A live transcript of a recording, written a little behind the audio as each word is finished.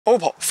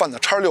OPPO Find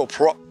X6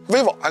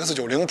 Pro、vivo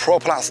X90 Pro+，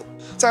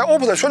在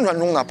OPPO 的宣传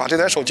中呢，把这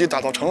台手机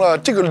打造成了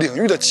这个领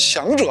域的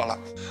强者了。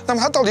那么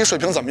它到底水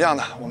平怎么样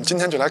呢？我们今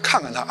天就来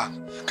看看它啊，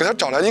给它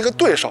找来一个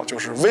对手，就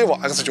是 vivo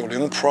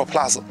X90 Pro+，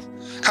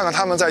看看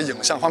它们在影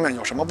像方面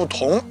有什么不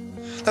同。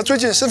那最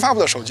近新发布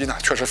的手机呢，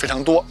确实非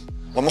常多，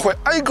我们会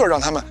挨个让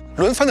他们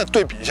轮番的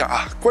对比一下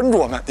啊。关注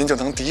我们，您就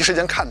能第一时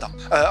间看到。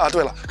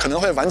对了，可能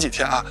会晚几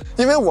天啊，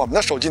因为我们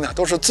的手机呢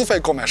都是自费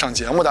购买上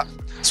节目的，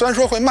虽然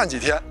说会慢几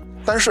天。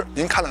但是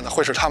您看到的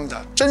会是他们的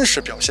真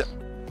实表现。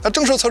那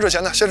正式测试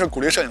前呢，先是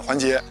鼓励摄影环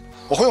节，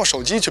我会用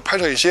手机去拍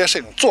摄一些摄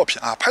影作品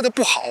啊，拍得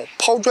不好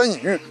抛砖引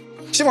玉，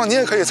希望您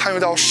也可以参与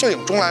到摄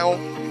影中来哦。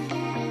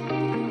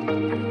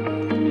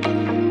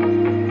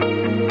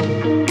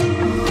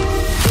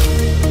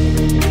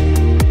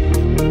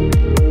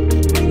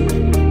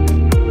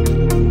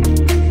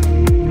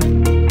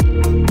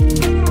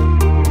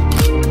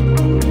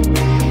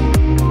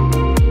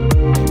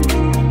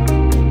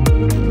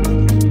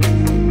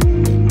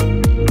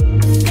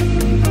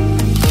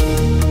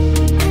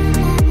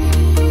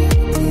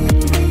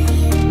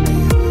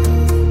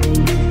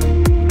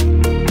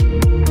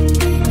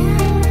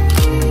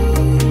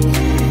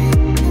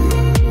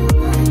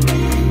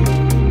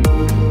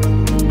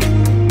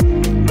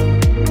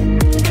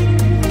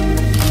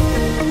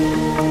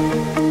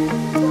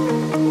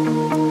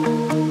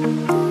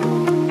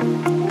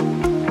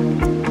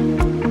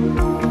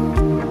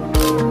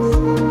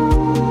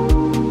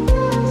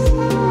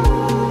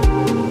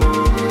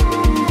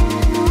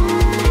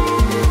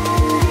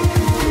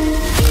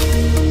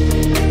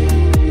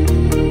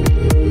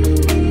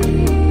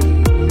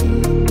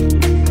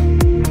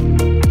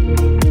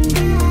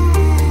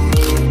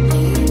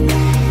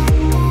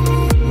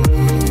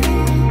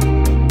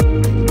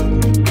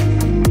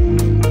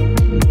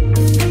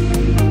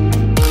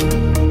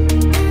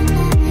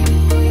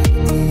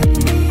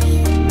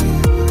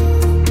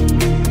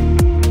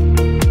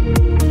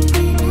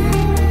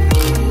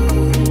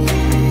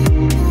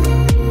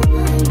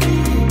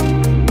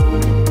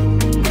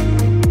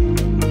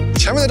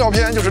前面的照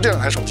片就是这两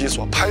台手机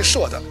所拍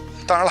摄的。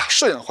当然了，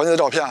摄影环节的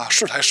照片啊，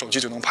是台手机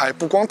就能拍，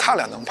不光它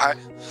俩能拍，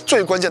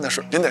最关键的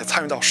是您得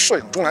参与到摄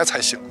影中来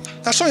才行。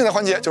那剩下的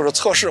环节就是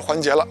测试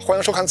环节了。欢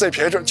迎收看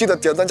ZPH， 记得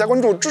点赞加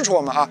关注支持我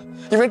们啊，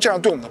因为这样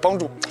对我们的帮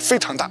助非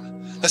常大。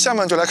那下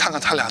面就来看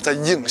看它俩在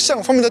影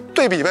像方面的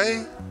对比呗。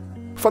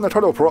Find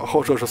X6 Pro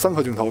后摄是3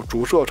颗镜头，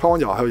主摄超广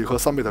角，还有一颗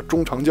3倍的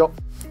中长焦。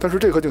但是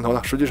这颗镜头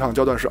呢，实际上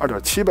焦段是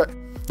2.7倍。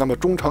那么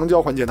中长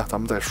焦环节呢，咱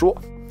们再说。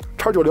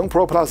X90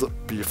 Pro+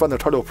 比 Find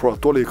X6 Pro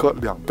多了一颗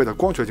2倍的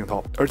光学镜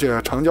头，而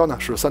且长焦呢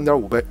是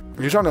3.5倍。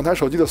以上两台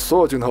手机的所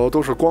有镜头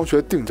都是光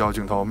学定焦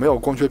镜头，没有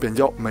光学变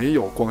焦，没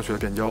有光学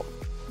变焦。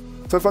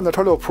在 Find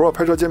X6 Pro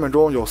拍摄界面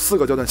中有4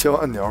个焦段切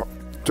换按钮，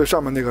最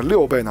上面那个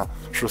6倍呢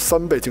是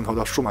3倍镜头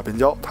的数码变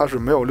焦，它是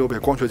没有6倍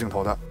光学镜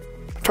头的。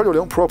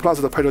X90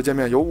 Pro+ 的拍摄界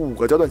面有5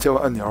个焦段切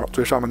换按钮，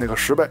最上面那个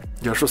10倍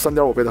也是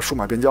3.5倍的数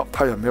码变焦，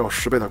它也没有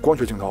10倍的光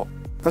学镜头。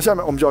那下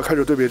面我们就要开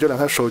始对比这两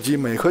台手机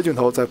每颗镜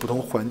头在不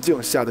同环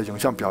境下的影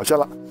像表现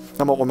了。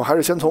那么我们还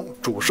是先从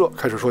主摄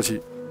开始说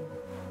起。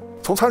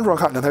从参数上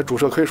看，两台主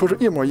摄可以说是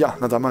一模一样，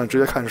那咱们直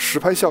接看实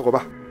拍效果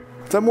吧。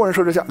在默认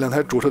设置下，两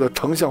台主摄的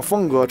成像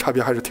风格差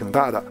别还是挺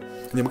大的。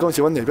你们更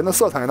喜欢哪边的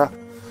色彩呢？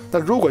那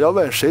如果要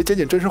问谁接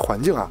近真实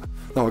环境啊，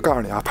那我告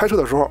诉你啊，拍摄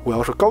的时候我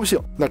要是高兴，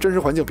那真实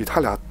环境比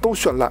他俩都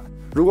绚烂；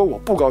如果我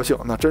不高兴，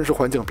那真实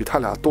环境比他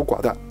俩都寡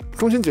淡。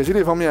中心解析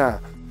力方面，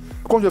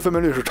光学分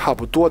辨率是差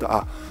不多的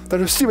啊，但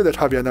是细微的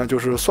差别呢，就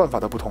是算法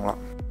的不同了。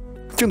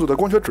镜组的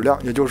光学质量，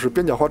也就是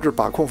边角画质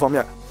把控方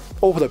面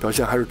 ，OPPO 的表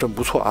现还是真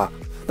不错啊。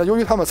那由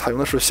于他们采用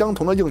的是相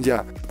同的硬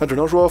件，那只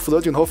能说负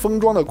责镜头封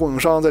装的供应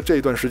商在这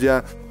一段时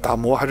间打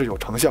磨还是有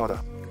成效的。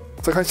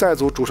再看下一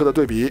组主摄的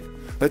对比，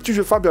来继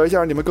续发表一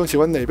下你们更喜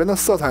欢哪边的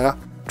色彩啊？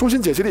中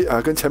心解析力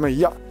跟前面一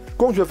样，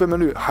光学分辨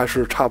率还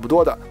是差不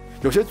多的，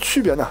有些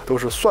区别呢都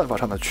是算法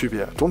上的区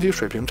别，总体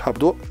水平差不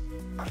多。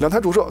两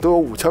台主摄都有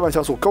5000万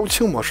像素高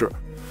清模式，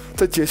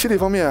在解析力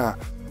方面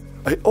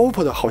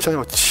，OPPO 的好像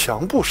要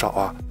强不少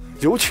啊，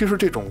尤其是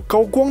这种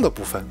高光的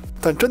部分。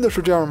但真的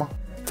是这样吗？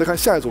再看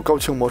下一组高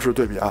清模式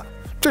对比啊，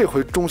这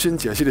回中心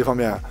解析力方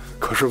面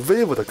可是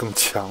vivo 的更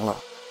强了。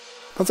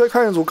那再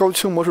看一组高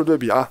清模式对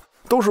比啊，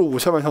都是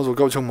5000万像素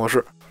高清模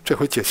式，这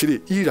回解析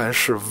力依然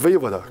是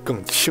vivo 的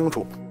更清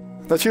楚。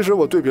那其实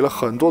我对比了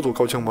很多组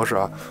高清模式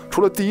啊，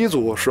除了第一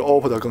组是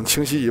OPPO 的更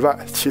清晰以外，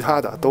其他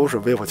的都是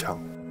vivo 强。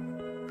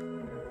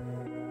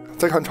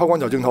再看超广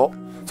角镜头，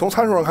从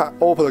参数上看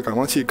 ，OPPO 的感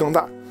光器更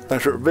大，但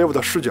是 vivo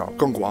的视角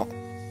更广，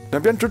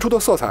两边直出的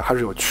色彩还是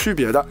有区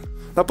别的。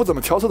那不怎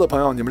么调色的朋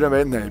友，你们认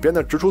为哪边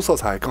的直出色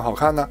彩更好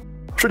看呢？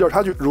视角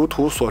差距如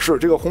图所示，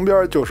这个红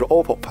边就是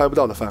OPPO 拍不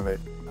到的范围。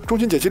中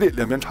心解析力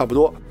两边差不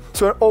多，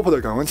虽然 OPPO 的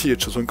感光器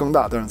尺寸更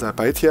大，但是在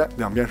白天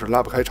两边是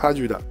拉不开差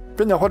距的。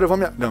边角画质方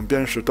面，两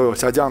边是都有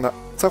下降的。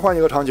再换一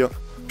个场景，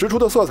直出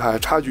的色彩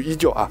差距依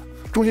旧啊，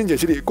中心解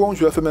析力、光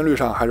学分辨率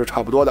上还是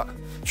差不多的。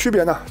区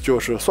别呢，就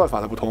是算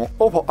法的不同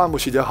 ，OPPO 暗部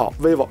细节好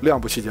 ，vivo 亮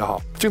部细节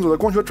好。镜组的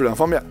光学质量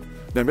方面，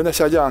两边的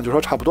下降就说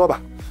差不多吧。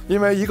因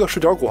为一个视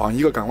角广，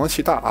一个感光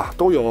器大啊，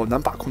都有难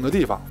把控的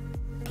地方。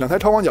两台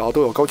超广角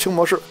都有高清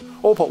模式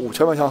 ，OPPO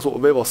 5000万像素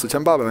 ，vivo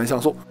 4800万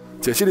像素。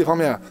解析力方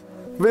面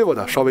 ，vivo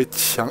的稍微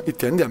强一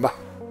点点吧。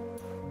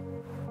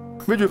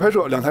微距拍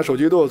摄，两台手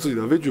机都有自己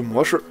的微距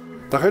模式。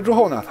打开之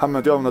后呢，它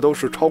们调用的都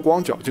是超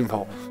广角镜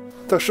头。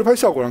在实拍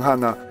效果上看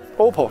呢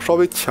 ，OPPO 稍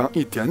微强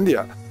一点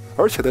点，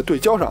而且在对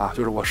焦上啊，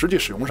就是我实际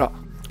使用上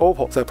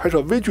 ，OPPO 在拍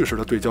摄微距时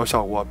的对焦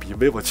效果比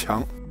vivo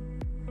强。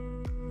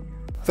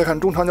再看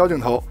中长焦镜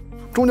头，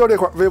中焦这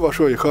块 vivo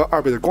是有一颗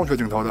2倍的光学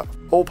镜头的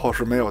 ，OPPO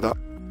是没有的。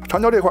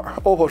长焦这块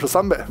 ，OPPO 是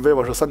3倍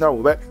 ，vivo 是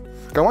3.5倍。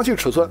感光器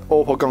尺寸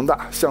 ，OPPO 更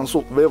大，像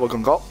素 vivo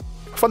更高。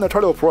Find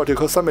X6 Pro 这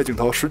颗3倍镜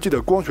头实际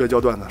的光学焦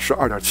段呢是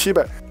2.7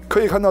倍，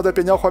可以看到在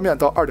变焦画面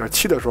到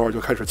2.7的时候就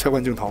开始切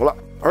换镜头了，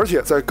而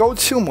且在高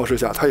清模式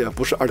下它也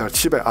不是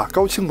2.7倍啊，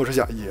高清模式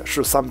下也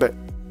是3倍。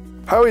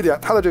还有一点，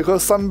它的这颗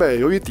3倍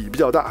由于底比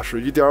较大，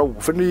是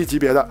1.5%级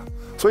别的，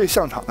所以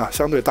像场呢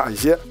相对大一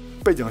些，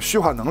背景虚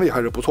化能力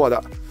还是不错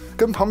的。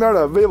跟旁边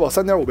的 vivo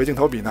 3.5倍镜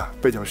头比呢，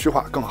背景虚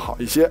化更好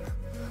一些。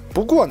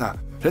不过呢，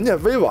人家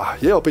vivo 啊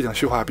也有背景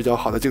虚化比较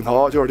好的镜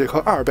头，就是这颗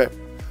2倍。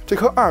这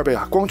颗2倍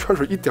啊，光圈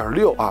是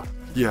1.6啊，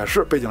也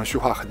是背景虚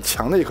化很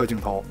强的一颗镜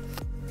头。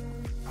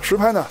实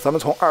拍呢，咱们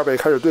从2倍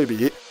开始对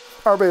比。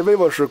2倍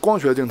vivo 是光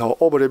学镜头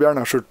 ，OPPO 这边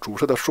呢是主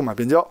摄的数码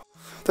变焦。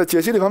在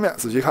解析力方面，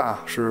仔细看啊，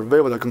是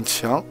vivo 的更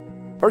强，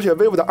而且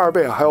vivo 的2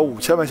倍啊还有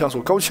5000万像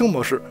素高清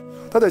模式，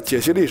它在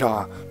解析力上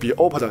啊比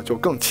OPPO 的就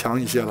更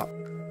强一些了。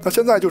那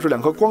现在就是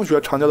两颗光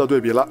学长焦的对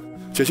比了，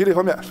解析力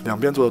方面两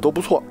边做的都不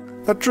错。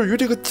那至于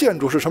这个建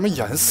筑是什么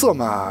颜色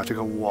嘛，这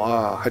个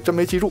我还真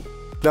没记住。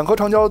两颗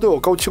长焦都有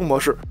高清模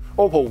式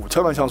 ，OPPO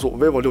 5000万像素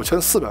 ，vivo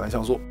 6400万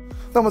像素。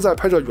那么在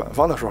拍摄远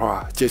方的时候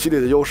啊，解析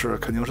力的优势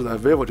肯定是在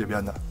vivo 这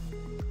边的。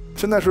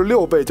现在是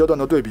6倍焦段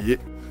的对比，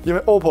因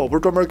为 OPPO 不是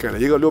专门给了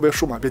一个6倍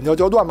数码变焦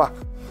焦段吗？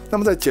那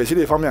么在解析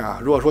力方面啊，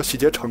如果说细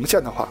节呈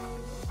现的话，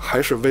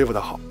还是 vivo 的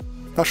好。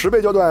那10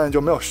倍焦段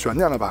就没有悬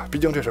念了吧，毕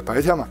竟这是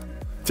白天嘛。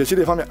解析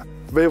力方面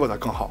vivo 的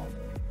更好。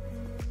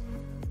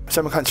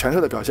下面看前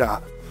摄的表现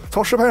啊，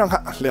从实拍上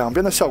看，两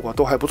边的效果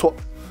都还不错。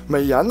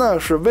美颜呢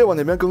是 vivo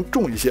那边更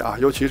重一些啊，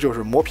尤其就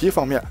是磨皮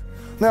方面。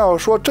那要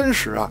说真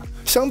实啊，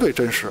相对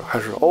真实还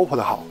是 OPPO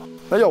的好。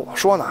那要我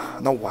说呢，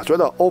那我觉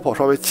得 OPPO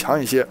稍微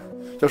强一些。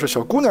要是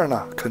小姑娘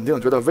呢，肯定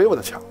觉得 vivo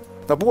的强。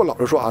那不过老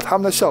实说啊，他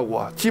们的效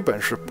果基本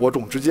是伯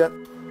仲之间。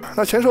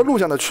那前摄录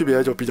像的区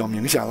别就比较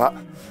明显了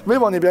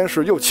 ，vivo 那边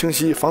是又清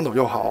晰防抖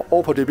又好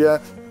 ，OPPO 这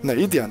边哪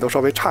一点都稍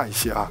微差一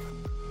些啊。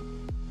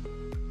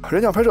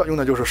人像拍摄用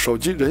的就是手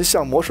机人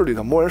像模式里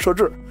的模人设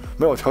置，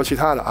没有调其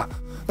他的啊。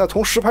那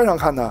从实拍上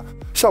看呢，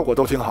效果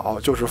都挺好，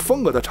就是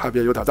风格的差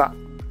别有点大。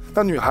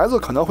那女孩子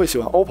可能会喜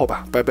欢 OPPO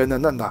吧，白白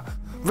嫩嫩的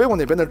 ，vivo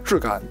那边的质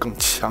感更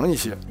强一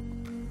些。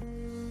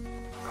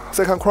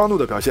再看扩张度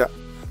的表现，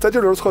在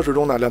这轮测试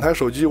中呢，两台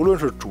手机无论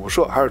是主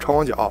摄还是超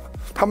广角，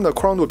它们的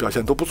扩张度表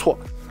现都不错，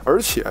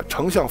而且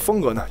成像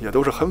风格呢也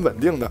都是很稳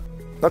定的。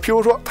那譬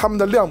如说它们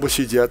的亮部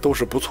细节都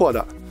是不错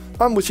的，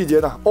暗部细节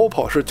呢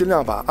 ，OPPO 是尽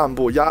量把暗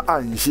部压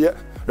暗一些，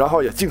然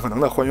后也尽可能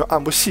的还原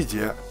暗部细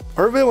节，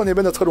而 vivo 那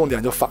边的侧重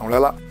点就反过来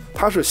了，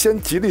它是先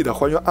极力的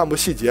还原暗部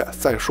细节，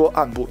再说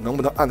暗部能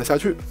不能暗得下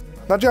去。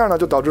那这样呢，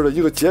就导致了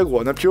一个结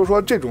果呢，譬如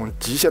说这种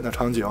极限的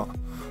场景，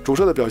主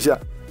摄的表现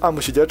暗部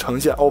细节呈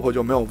现 OPPO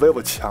就没有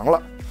vivo 强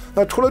了。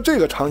那除了这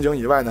个场景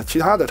以外呢，其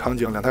他的场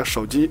景两台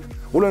手机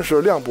无论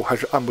是亮部还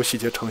是暗部细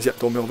节呈现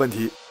都没有问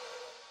题。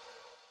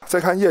再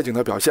看夜景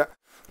的表现，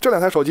这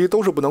两台手机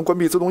都是不能关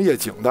闭自动夜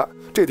景的，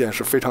这点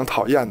是非常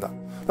讨厌的。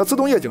那自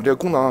动夜景这个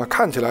功能啊，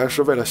看起来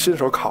是为了新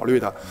手考虑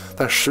的，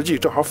但实际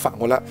正好反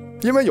过来，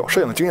因为有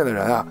摄影经验的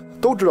人啊，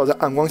都知道在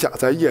暗光下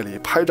在夜里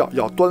拍照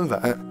要端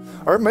稳，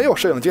而没有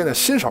摄影经验的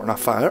新手呢，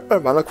反而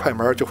摁完了快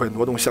门就会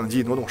挪动相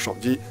机挪动手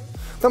机。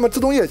那么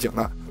自动夜景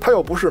呢，它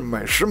又不是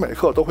每时每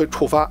刻都会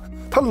触发，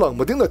它冷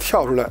不丁的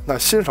跳出来，那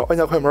新手按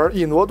下快门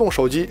一挪动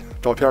手机，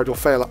照片就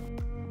废了。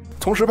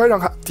从实拍上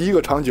看，第一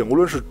个场景无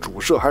论是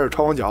主摄还是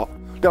超广角，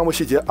亮部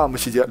细节暗部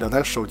细节两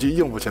台手机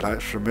应付起来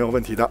是没有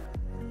问题的。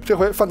这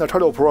回Find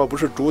X6 Pro 不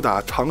是主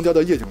打长焦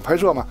的夜景拍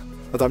摄吗？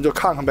那咱们就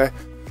看看呗。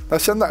那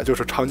现在就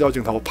是长焦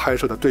镜头拍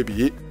摄的对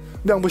比，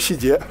亮部细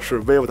节是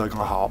vivo 的更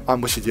好，暗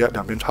部细节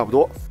两边差不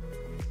多。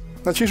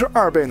那其实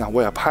2倍呢我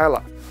也拍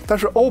了，但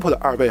是 OPPO 的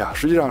2倍啊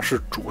实际上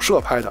是主摄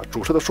拍的，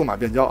主摄的数码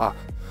变焦啊，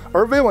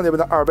而 vivo 那边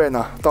的2倍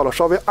呢，到了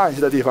稍微暗一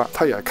些的地方，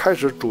它也开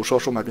始主摄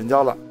数码变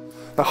焦了。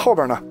那后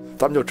边呢，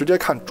咱们就直接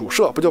看主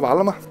摄不就完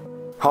了吗？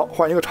好，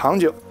换一个场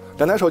景，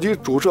两台手机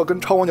主摄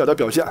跟超广角的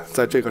表现，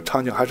在这个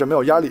场景还是没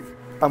有压力，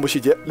暗部细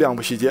节、亮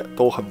部细节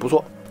都很不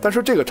错。但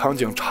是这个场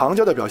景长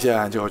焦的表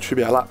现就有区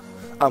别了，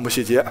暗部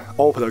细节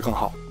OPPO 的更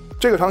好。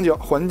这个场景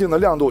环境的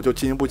亮度就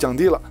进一步降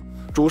低了，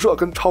主摄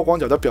跟超广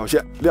角的表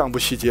现，亮部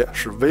细节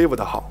是 vivo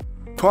的好。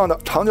同样的，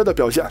长焦的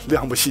表现，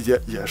亮部细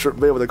节也是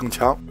vivo 的更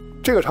强。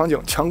这个场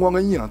景强光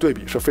跟阴影对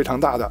比是非常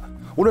大的，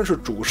无论是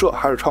主摄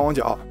还是超广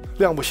角，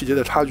亮部细节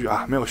的差距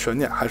啊没有悬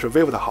念，还是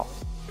vivo 的好。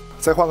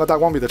再换个大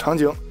光比的场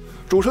景，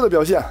主摄的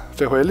表现，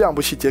这回亮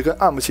部细节跟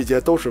暗部细节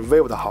都是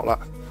vivo 的好了，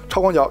超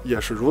广角也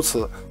是如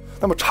此。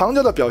那么长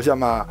焦的表现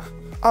嘛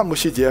暗部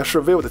细节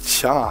是 vivo 的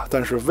强啊，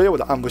但是 vivo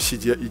的暗部细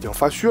节已经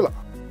发虚了。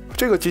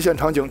这个极限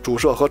场景主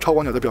摄和超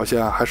广角的表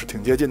现还是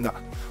挺接近的，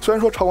虽然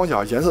说超广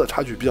角颜色的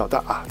差距比较大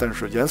啊，但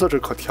是颜色是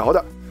可调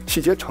的，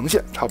细节呈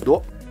现差不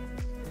多。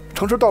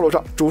城市道路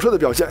上主摄的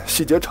表现、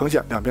细节呈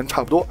现两边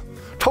差不多，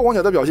超广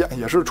角的表现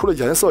也是除了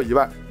颜色以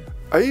外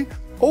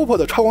，OPPO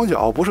的超广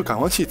角不是感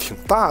光器挺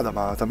大的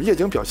吗？怎么夜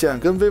景表现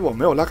跟 vivo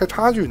没有拉开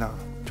差距呢？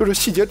就是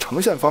细节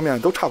呈现方面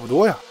都差不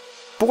多呀。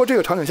不过这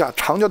个场景下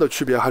长焦的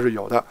区别还是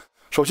有的。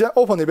首先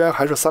OPPO 那边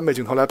还是3倍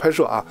镜头来拍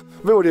摄啊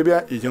 ，vivo 这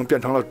边已经变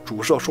成了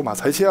主摄数码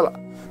裁切了。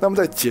那么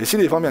在解析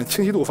力方面、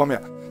清晰度方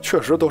面，确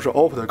实都是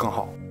OPPO 的更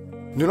好。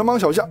女流氓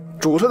小象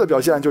主摄的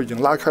表现就已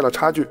经拉开了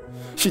差距，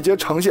细节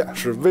呈现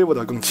是 vivo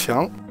的更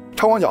强。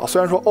超广角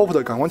虽然说 OPPO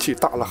的感光器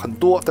大了很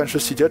多，但是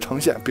细节呈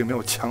现并没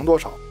有强多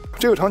少。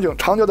这个场景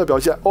长焦的表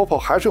现 ，OPPO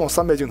还是用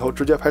3倍镜头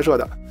直接拍摄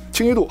的，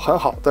清晰度很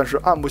好，但是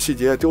暗部细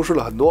节丢失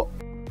了很多。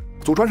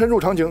祖传神助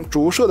场景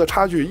主摄的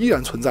差距依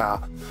然存在啊，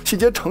细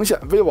节呈现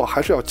vivo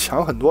还是要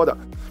强很多的。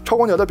超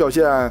广角的表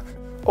现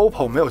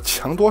 ，OPPO 没有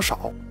强多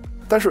少，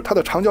但是它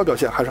的长焦表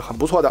现还是很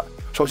不错的。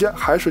首先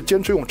还是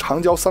坚持用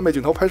长焦3倍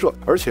镜头拍摄，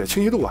而且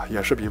清晰度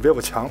也是比 vivo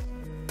强。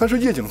但是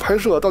夜景拍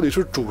摄到底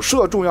是主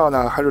摄重要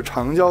呢，还是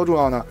长焦重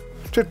要呢？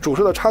这主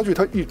摄的差距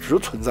它一直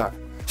存在，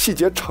细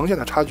节呈现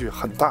的差距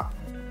很大。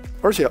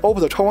而且 OPPO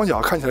的超广角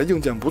看起来硬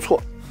件不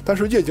错，但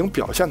是夜景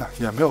表现呢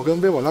也没有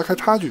跟 vivo 拉开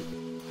差距。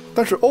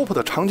但是 OPPO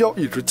的长焦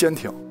一直坚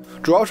挺，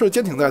主要是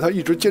坚挺在它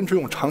一直坚持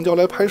用长焦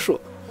来拍摄。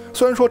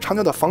虽然说长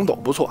焦的防抖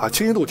不错啊，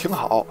清晰度挺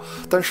好，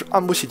但是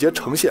暗部细节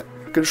呈现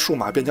跟数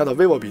码变焦的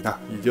vivo 比呢，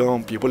已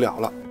经比不了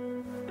了。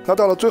那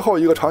到了最后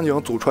一个场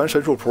景，祖传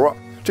神助 Pro，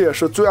 这也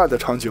是最暗的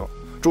场景，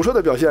主摄的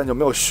表现就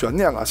没有悬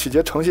念了，细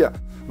节呈现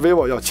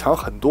vivo 要强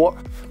很多。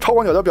超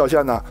广角的表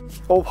现呢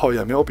 ，OPPO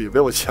也没有比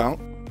vivo 强。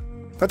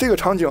那这个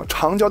场景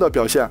长焦的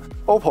表现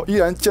 ，OPPO 依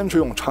然坚持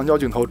用长焦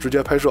镜头直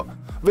接拍摄。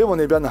vivo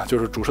那边呢，就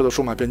是主摄的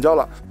数码变焦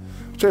了，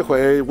这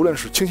回无论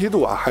是清晰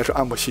度还是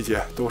暗部细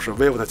节，都是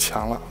vivo 的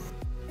强了。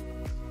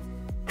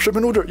视频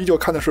录制依旧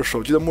看的是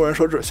手机的默认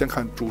设置，先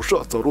看主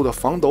摄走路的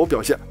防抖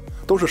表现，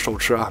都是手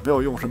持没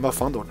有用什么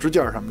防抖支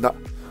件什么的，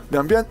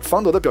两边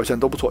防抖的表现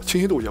都不错，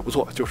清晰度也不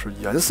错，就是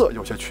颜色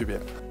有些区别。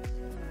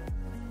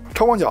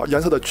超广角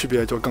颜色的区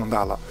别就更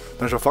大了，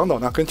但是防抖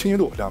呢跟清晰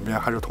度两边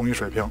还是同一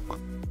水平。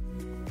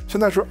现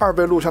在是2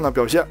倍录像的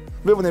表现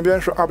 ，vivo 那边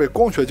是2倍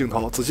光学镜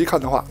头，仔细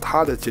看的话，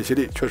它的解析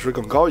力确实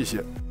更高一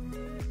些。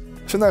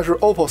现在是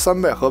OPPO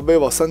 3倍和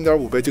vivo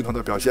 3.5倍镜头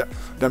的表现，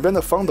两边的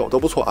防抖都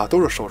不错啊，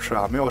都是手持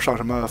没有上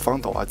什么防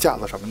抖架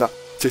子什么的，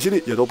解析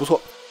力也都不错。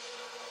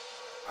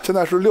现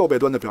在是6倍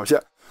端的表现，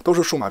都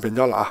是数码变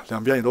焦了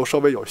两边也都稍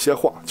微有些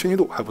晃，清晰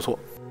度还不错。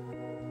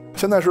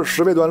现在是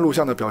10倍端录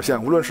像的表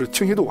现，无论是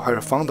清晰度还是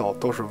防抖，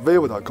都是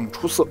vivo 的更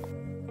出色。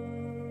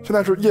现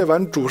在是夜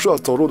晚主摄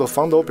走路的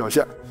防抖表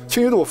现，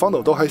清晰度、防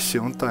抖都还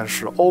行，但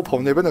是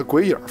OPPO 那边的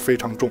鬼影非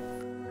常重。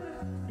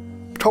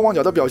超广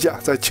角的表现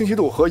在清晰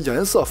度和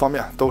颜色方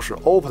面都是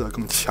OPPO 的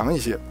更强一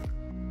些。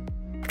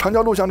长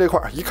焦录像这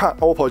块一看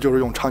OPPO 就是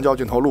用长焦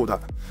镜头录的，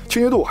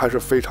清晰度还是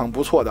非常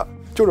不错的，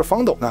就是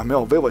防抖呢没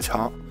有 vivo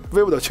强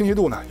 ，vivo 的清晰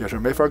度呢也是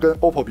没法跟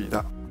OPPO 比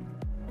的。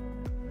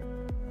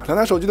两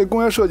台手机的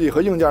工业设计和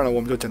硬件呢，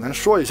我们就简单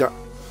说一下，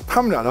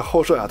他们俩的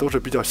后摄都是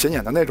比较显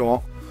眼的那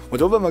种。我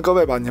就问问各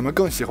位吧，你们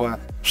更喜欢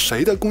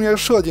谁的工业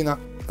设计呢？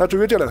那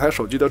至于这两台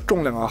手机的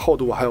重量厚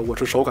度还有握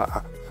持手感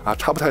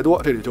差不太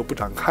多，这里就不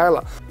展开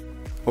了。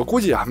我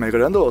估计每个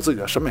人都有自己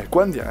的审美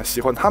观点，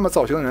喜欢他们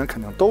造型的人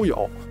肯定都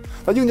有。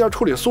那硬件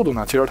处理速度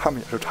呢，其实他们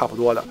也是差不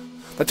多的。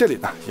那这里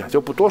呢也就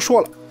不多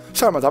说了，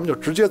下面咱们就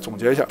直接总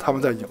结一下他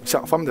们在影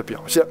像方面的表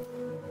现。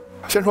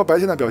先说白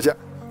天的表现，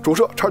主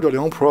摄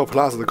X90 Pro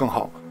Plus 的更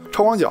好，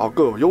超广角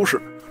各有优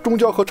势，中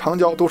焦和长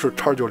焦都是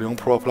X90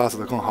 Pro Plus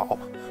的更好。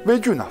微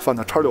距呢放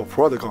在 X6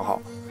 Pro 的更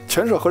好，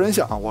前摄和人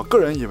像我个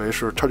人以为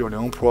是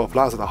X90 Pro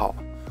Plus 的好，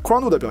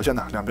宽度的表现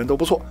呢两边都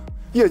不错，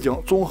夜景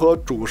综合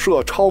主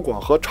摄、超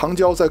广和长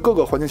焦在各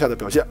个环境下的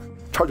表现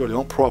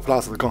 ，X90 Pro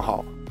Plus 的更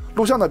好。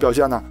录像的表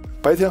现呢，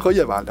白天和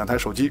夜晚两台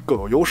手机各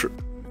有优势。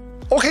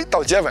OK，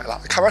 到结尾了，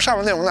看完上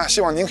面内容呢，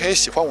希望您可以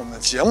喜欢我们的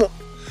节目。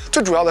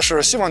最主要的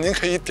是，希望您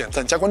可以点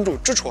赞加关注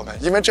支持我们，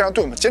因为这样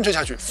对我们坚持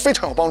下去非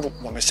常有帮助。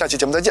我们下期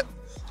节目再见，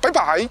拜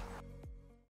拜。